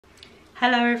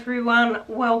Hello everyone,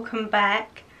 welcome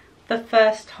back. The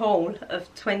first haul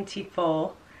of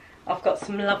 24. I've got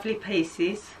some lovely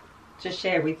pieces to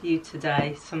share with you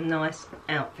today, some nice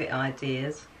outfit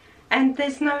ideas. And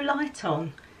there's no light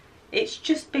on. It's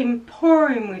just been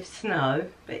pouring with snow,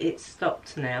 but it's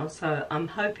stopped now, so I'm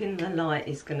hoping the light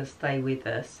is going to stay with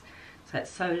us. So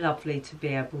it's so lovely to be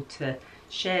able to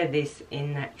share this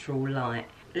in natural light.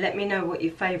 Let me know what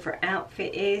your favourite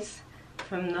outfit is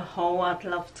from the haul. I'd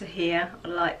love to hear. I'd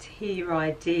like to hear your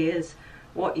ideas,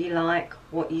 what you like,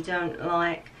 what you don't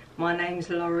like. My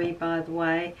name's Laurie, by the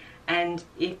way, and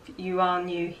if you are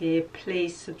new here,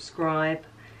 please subscribe.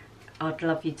 I'd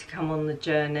love you to come on the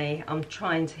journey. I'm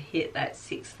trying to hit that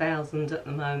 6,000 at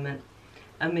the moment.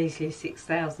 A measly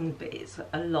 6,000, but it's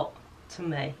a lot to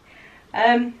me.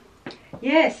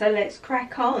 Yeah, so let's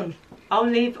crack on. I'll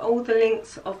leave all the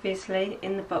links obviously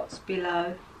in the box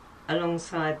below,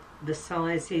 alongside the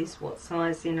sizes, what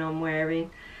sizing I'm wearing.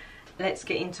 Let's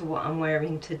get into what I'm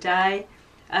wearing today.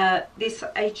 This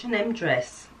H&M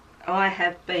dress, I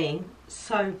have been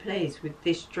so pleased with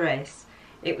this dress.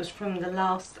 It was from the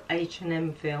last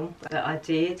H&M film that I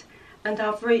did, and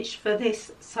I've reached for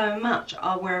this so much.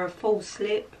 I wear a full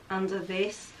slip under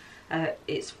this.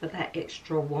 It's for that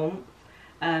extra warmth.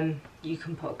 You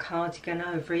can put a cardigan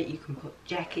over it, you can put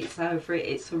jackets over it.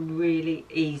 It's a really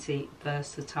easy,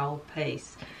 versatile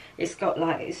piece. It's got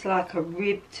like, it's like a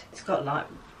ribbed, it's got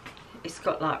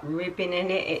like ribbing in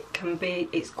it.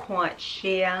 It's quite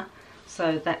sheer,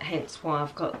 so that hence why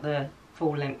I've got the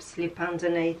full length slip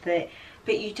underneath it.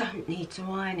 But you don't need to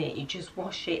iron it, you just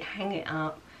wash it, hang it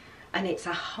up, and it's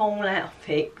a whole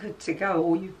outfit good to go.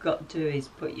 All you've got to do is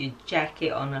put your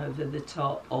jacket on over the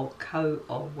top, or coat,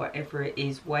 or whatever it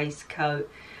is,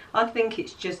 waistcoat. I think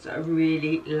it's just a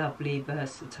really lovely,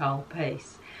 versatile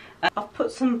piece. I've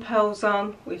put some pearls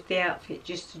on with the outfit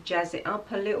just to jazz it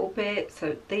up a little bit.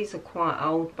 So these are quite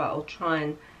old, but I'll try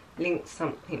and link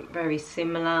something very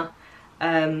similar.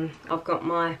 I've got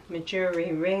my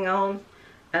jewellery ring on,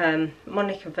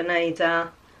 Monica Vinader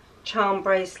charm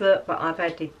bracelet, but I've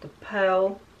added the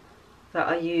pearl that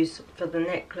I use for the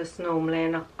necklace normally,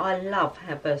 and I love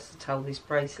how versatile this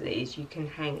bracelet is. You can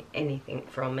hang anything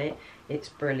from it. It's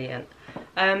brilliant.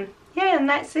 Yeah, and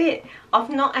that's it. I've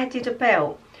not added a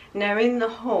belt. Now in the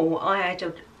haul I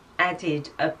added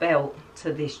a belt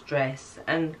to this dress,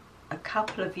 and a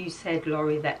couple of you said,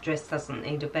 Laurie, that dress doesn't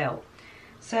need a belt.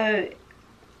 So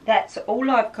that's all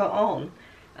I've got on,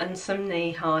 and some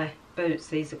knee-high boots.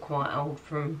 These are quite old,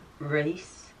 from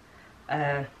Reese.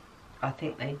 I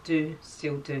think they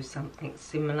still do something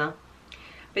similar.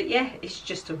 But yeah, it's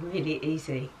just a really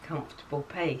easy, comfortable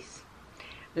piece.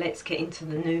 Let's get into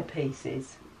the new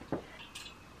pieces.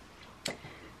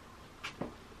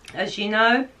 As you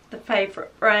know, the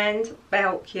favourite brand,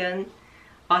 Balkan.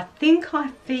 I think I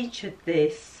featured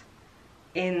this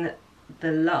in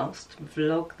the last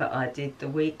vlog that I did, the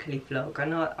weekly vlog,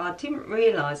 and I didn't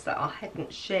realise that I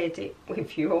hadn't shared it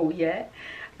with you all yet,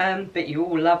 but you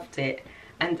all loved it.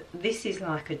 And this is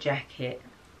like a jacket.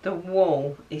 The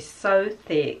wool is so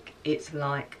thick, it's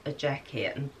like a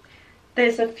jacket. And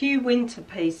there's a few winter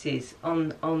pieces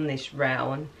on this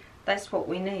row, and that's what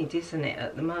we need, isn't it,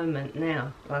 at the moment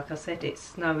now? Like I said, it's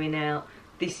snowing out.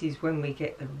 This is when we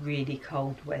get the really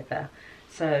cold weather.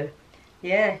 So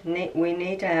yeah, we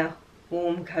need our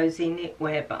warm, cosy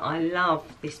knitwear. But I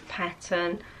love this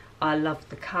pattern. I love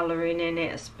the colouring in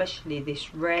it, especially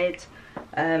this red.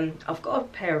 I've got a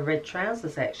pair of red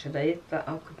trousers actually that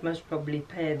I could most probably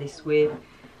pair this with.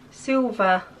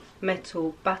 Silver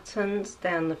metal buttons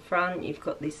down the front. You've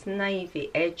got this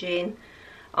navy edging.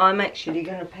 I'm actually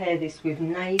going to pair this with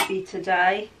navy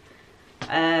today.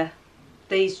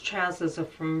 These trousers are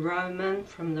from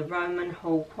the Roman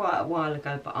haul quite a while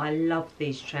ago, but I love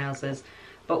these trousers.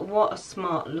 But what a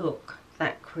smart look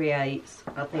that creates.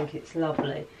 I think it's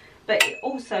lovely. But it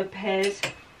also pairs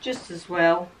just as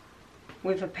well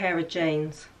with a pair of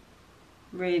jeans.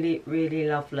 Really, really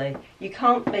lovely. You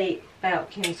can't beat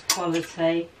Balkan's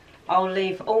quality. I'll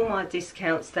leave all my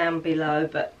discounts down below,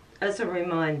 but as a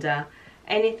reminder,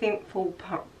 anything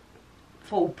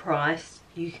full price,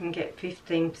 you can get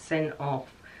 15% off.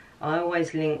 I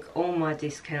always link all my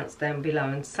discounts down below,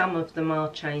 and some of them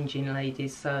are changing,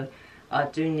 ladies, so I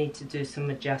do need to do some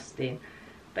adjusting.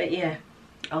 But yeah,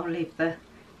 I'll leave the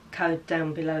code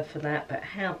down below for that. But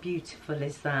how beautiful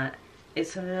is that?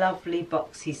 It's a lovely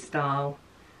boxy style,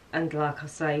 and like I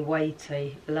say,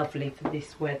 weighty, lovely for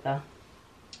this weather.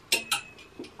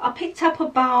 I picked up a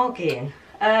bargain.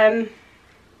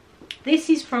 This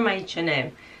is from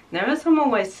H&M. Now, as I'm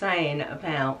always saying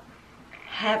about,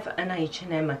 have an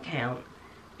H&M account,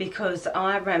 because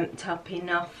I ramped up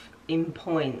enough in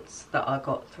points that I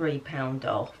got £3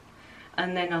 off.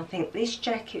 And then I think this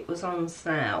jacket was on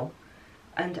sale,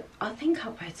 and I think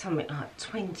I paid something like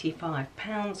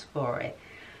 £25 for it.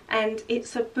 And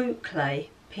it's a boucle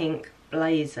pink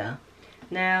blazer.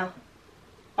 Now,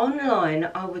 online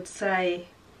I would say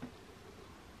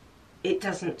it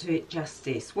doesn't do it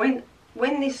justice. When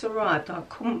this arrived, I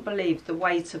couldn't believe the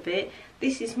weight of it.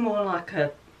 This is more like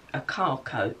a car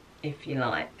coat, if you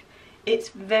like. It's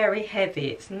very heavy.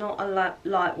 It's not a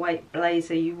lightweight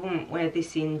blazer. You wouldn't wear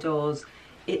this indoors.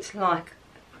 It's like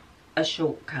a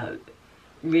short coat.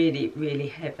 Really, really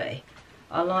heavy.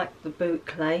 I like the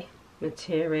boucle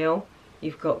material.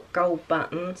 You've got gold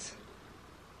buttons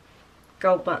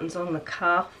on the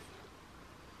cuff.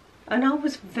 And I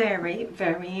was very,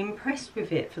 very impressed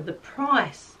with it for the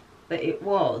price that it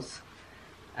was.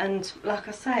 And like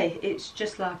I say, it's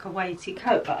just like a weighty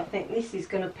coat, but I think this is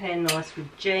going to pair nice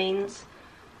with jeans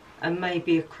and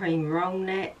maybe a cream roll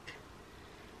neck.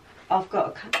 I've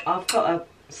got a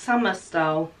summer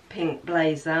style pink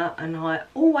blazer, and I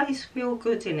always feel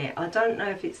good in it. I don't know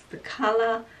if it's the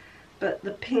colour, but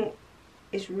the pink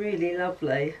is really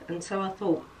lovely, and so I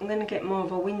thought I'm going to get more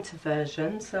of a winter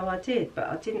version, so I did, but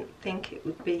I didn't think it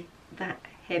would be that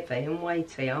heavy and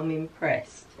weighty. I'm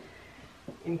impressed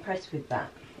with that.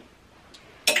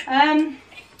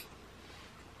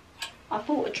 I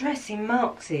bought a dress in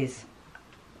Marks's.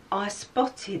 I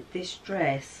spotted this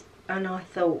dress and I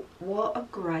thought, what a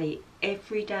great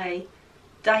everyday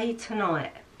day to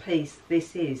night piece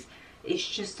this is. It's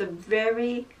just a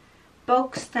very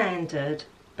bog standard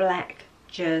black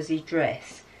jersey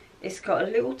dress. It's got a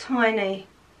little tiny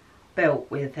belt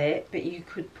with it, but you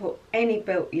could put any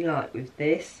belt you like with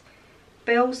this.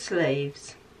 Bell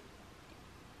sleeves,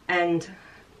 and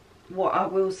what I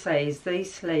will say is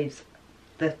these sleeves,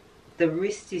 the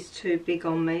wrist is too big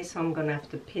on me, so I'm going to have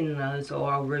to pin those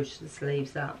or I'll ruche the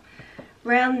sleeves up.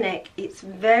 Round neck, it's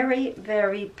very,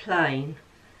 very plain,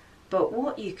 but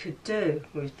what you could do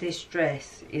with this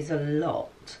dress is a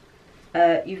lot.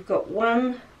 You've got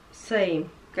one seam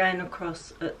going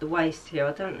across at the waist here.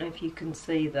 I don't know if you can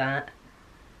see that.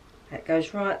 That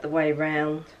goes right the way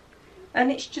round,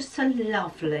 and it's just a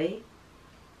lovely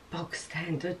bog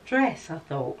standard dress. I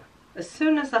thought, as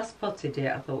soon as I spotted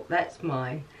it, I thought that's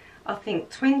mine. I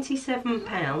think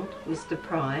 £27 was the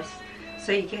price,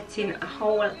 so you're getting a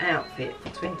whole outfit for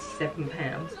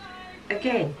 £27.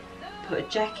 Again, put a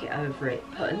jacket over it,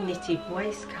 put a knitted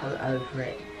waistcoat over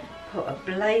it, put a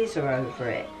blazer over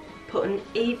it, put an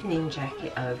evening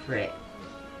jacket over it,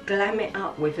 glam it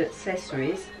up with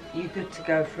accessories, you're good to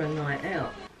go for a night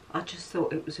out. I just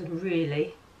thought it was a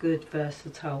really good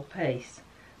versatile piece,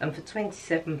 and for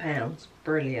 £27,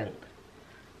 brilliant.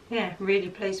 Yeah, really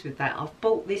pleased with that. I've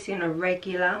bought this in a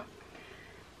regular,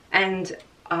 and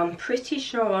I'm pretty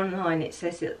sure online it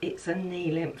says it's a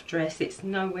knee length dress. It's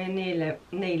nowhere near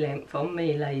knee length on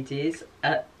me, ladies,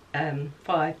 at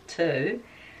 5'2",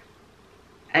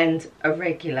 and a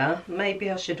regular. Maybe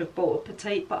I should have bought a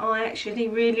petite, but I actually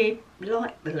really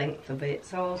like the length of it,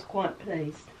 so I was quite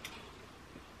pleased.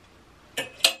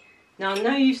 Now, I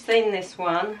know you've seen this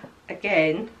one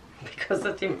again, because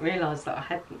I didn't realise that I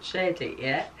hadn't shared it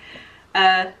yet.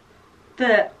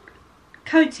 The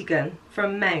cardigan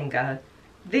from Mango.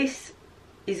 This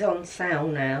is on sale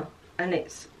now, and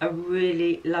it's a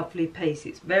really lovely piece.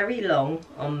 It's very long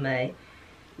on me.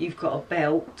 You've got a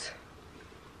belt,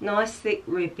 nice thick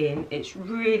ribbing. It's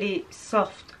really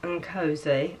soft and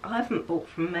cosy. I haven't bought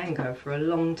from Mango for a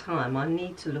long time. I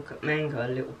need to look at Mango a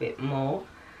little bit more,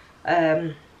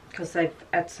 because they've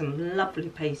had some lovely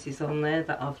pieces on there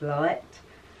that I've liked.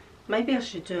 Maybe I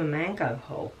should do a Mango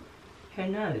haul, who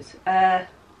knows.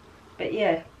 But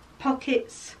yeah,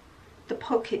 pockets, the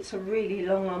pockets are really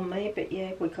long on me, but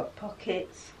yeah, we got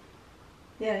pockets.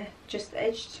 Yeah, just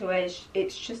edge to edge.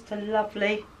 It's just a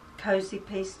lovely cosy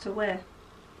piece to wear.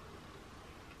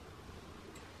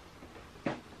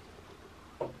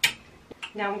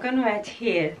 Now I'm going to add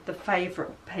here the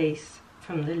favourite piece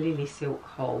from the Lily Silk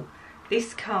haul.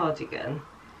 This cardigan,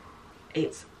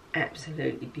 it's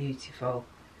absolutely beautiful.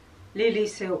 Lily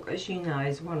Silk, as you know,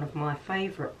 is one of my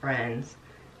favourite brands,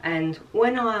 and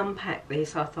when I unpacked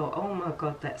this I thought, oh my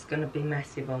god, that's going to be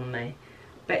massive on me.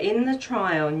 But in the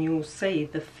try on you'll see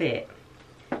the fit,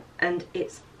 and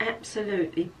it's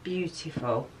absolutely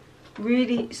beautiful.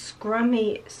 Really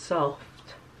scrummy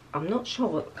soft. I'm not sure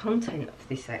what the content of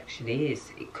this actually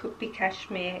is. It could be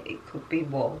cashmere, it could be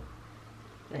wool.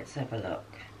 Let's have a look.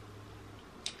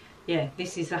 Yeah,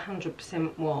 this is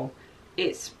 100% wool.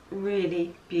 It's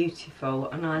really beautiful,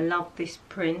 and I love this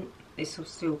print. This will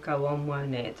still go on,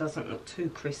 won't it? It doesn't look too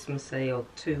Christmassy or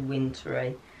too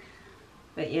wintry.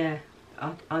 But yeah,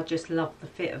 I just love the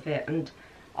fit of it. And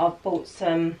I've bought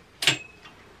some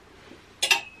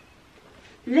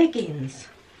leggings,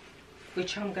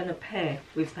 which I'm going to pair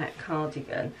with that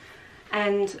cardigan.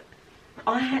 And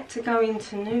I had to go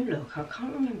into New Look. I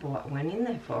can't remember what I went in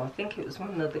there for. I think it was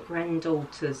one of the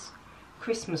granddaughter's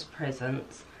Christmas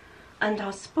presents. And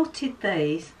I spotted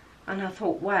these and I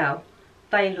thought, wow,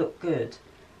 they look good.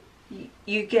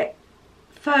 You get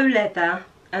faux leather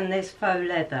and there's faux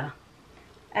leather.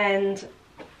 And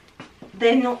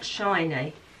they're not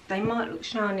shiny. They might look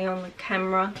shiny on the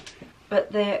camera,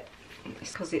 but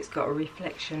it's because it's got a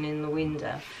reflection in the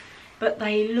window. But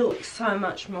they look so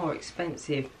much more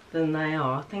expensive than they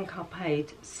are. I think I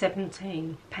paid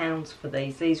 £17 for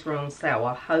these. These were on sale.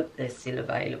 I hope they're still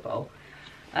available.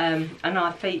 And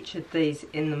I featured these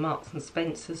in the Marks and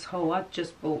Spencer's haul. I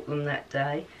just bought them that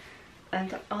day.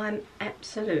 And I'm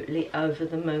absolutely over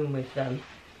the moon with them.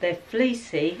 They're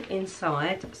fleecy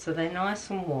inside, so they're nice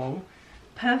and warm.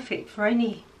 Perfect for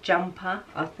any jumper,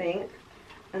 I think.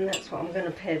 And that's what I'm going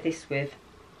to pair this with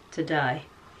today.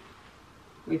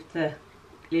 With the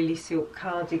Lily Silk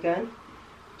cardigan.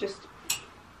 Just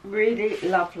really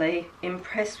lovely.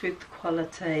 Impressed with the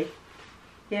quality.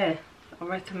 Yeah, I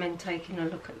recommend taking a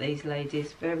look at these,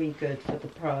 ladies. Very good for the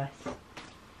price.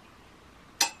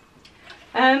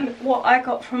 What I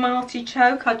got from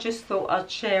Artichoke, I just thought I'd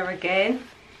share again.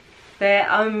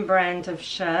 Their own brand of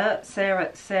shirt.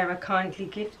 Sarah kindly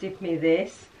gifted me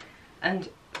this, and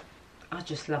I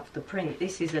just love the print.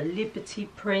 This is a Liberty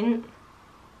print.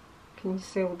 Can you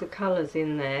see all the colours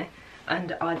in there?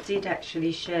 And I did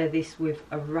actually share this with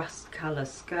a rust colour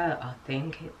skirt, I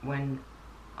think, when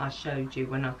I showed you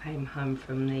when I came home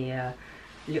from the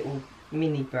little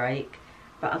mini break.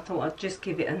 But I thought I'd just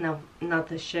give it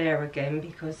another share again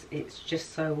because it's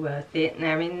just so worth it.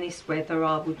 Now in this weather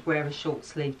I would wear a short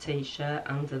sleeve t-shirt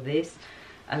under this,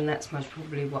 and that's most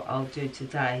probably what I'll do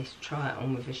today, is try it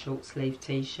on with a short sleeve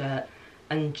t-shirt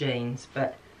and jeans.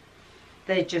 But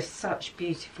they're just such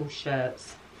beautiful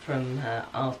shirts from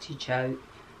Artichoke,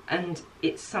 and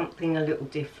it's something a little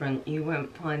different. You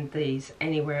won't find these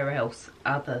anywhere else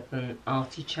other than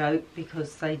Artichoke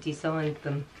because they designed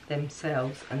them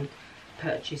themselves and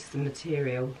purchased the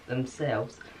material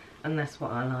themselves, and that's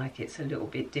what I like. It's a little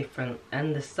bit different,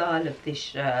 and the style of this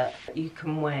shirt you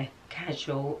can wear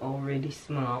casual or really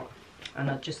smart, and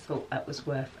I just thought that was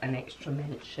worth an extra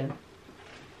mention.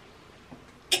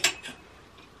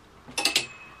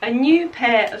 A new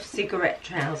pair of cigarette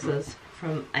trousers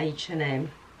from H&M.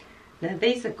 Now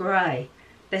these are grey.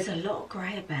 There's a lot of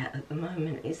grey about at the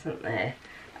moment, isn't there?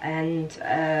 And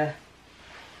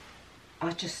I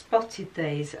just spotted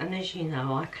these, and as you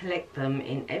know, I collect them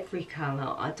in every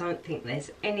colour. I don't think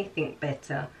there's anything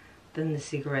better than the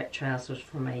cigarette trousers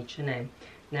from H&M.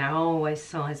 Now I always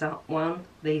size up one.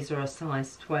 These are a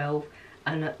size 12,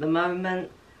 and at the moment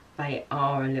they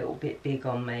are a little bit big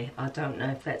on me. I don't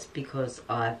know if that's because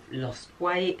I've lost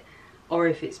weight or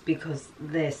if it's because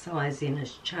their sizing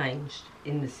has changed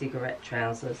in the cigarette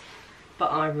trousers.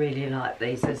 But I really like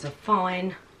these. There's a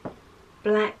fine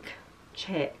black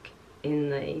check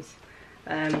in these,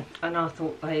 and I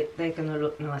thought they're going to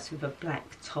look nice with a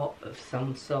black top of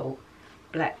some sort.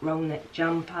 Black roll neck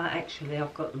jumper. Actually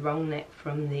I've got the roll neck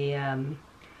from the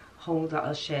haul that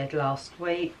I shared last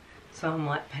week, so I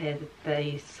might pair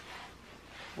these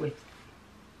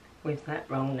with that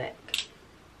roll neck.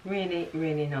 Really,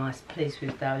 really nice. Pleased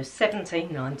with those.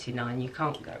 £17.99. You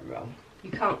can't go wrong. You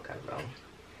can't go wrong.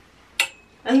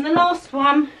 And the last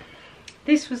one,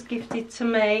 this was gifted to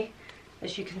me.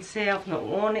 As you can see, I've not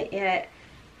worn it yet.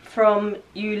 From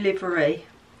You Livery.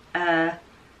 Now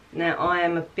I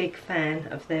am a big fan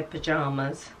of their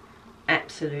pyjamas.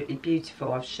 Absolutely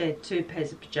beautiful. I've shared 2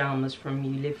 pairs of pyjamas from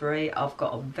You Livery. I've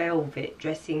got a velvet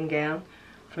dressing gown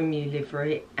from You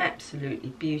Livery. Absolutely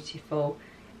beautiful.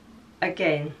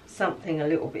 Again, something a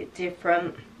little bit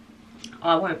different.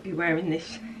 I won't be wearing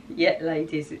this yet,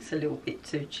 ladies. It's a little bit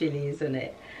too chilly, isn't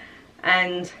it?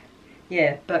 And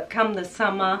yeah, but come the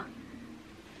summer,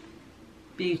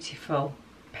 beautiful.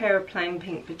 Pair of plain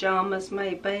pink pyjamas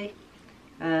maybe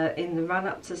in the run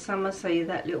up to summer, so you're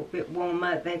that little bit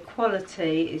warmer. Their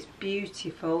quality is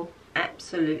beautiful,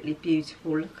 absolutely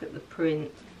beautiful. Look at the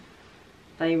print.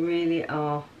 They really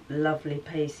are lovely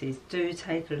pieces. Do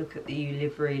take a look at the You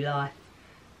Livery Life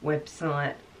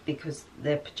website because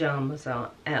their pyjamas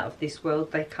are out of this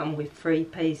world. They come with 3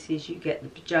 pieces. You get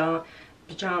the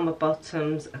pyjama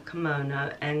bottoms, a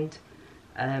kimono and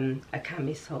a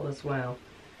camisole as well.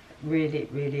 Really,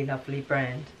 really lovely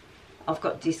brand. I've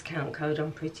got discount code,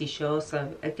 I'm pretty sure,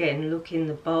 so again look in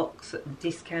the box at the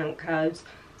discount codes.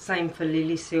 Same for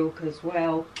Lily Silk as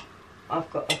well. I've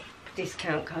got a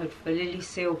discount code for Lily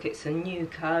Silk. It's a new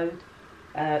code.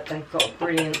 They've got a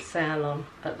brilliant sale on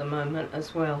at the moment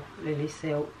as well, Lily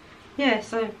Silk. Yeah,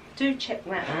 so do check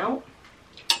that out.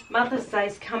 Mother's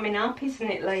Day's coming up,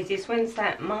 isn't it, ladies? When's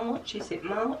that? March? Is it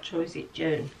March or is it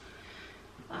June?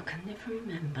 I can never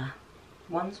remember.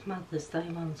 One's Mother's Day,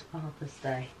 one's Father's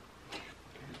Day.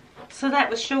 So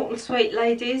that was short and sweet,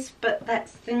 ladies, but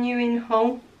that's the new in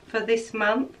haul for this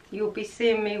month. You'll be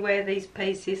seeing me wear these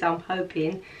pieces. I'm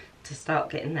hoping to start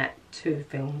getting that 2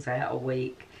 films out a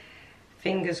week.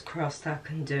 Fingers crossed I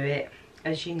can do it.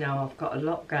 As you know, I've got a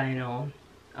lot going on.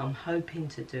 I'm hoping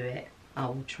to do it. I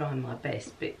will try my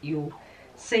best, but you'll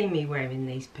see me wearing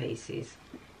these pieces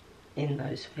in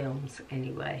those films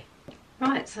anyway.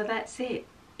 Right, so that's it.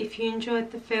 If you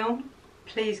enjoyed the film,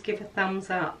 please give a thumbs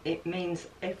up. It means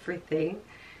everything.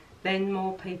 Then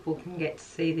more people can get to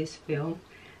see this film.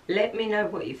 Let me know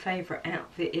what your favourite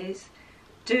outfit is.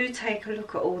 Do take a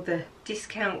look at all the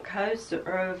discount codes that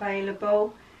are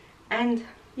available. And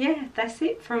yeah, that's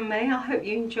it from me. I hope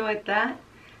you enjoyed that.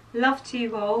 Love to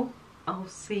you all. I'll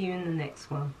see you in the next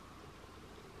one.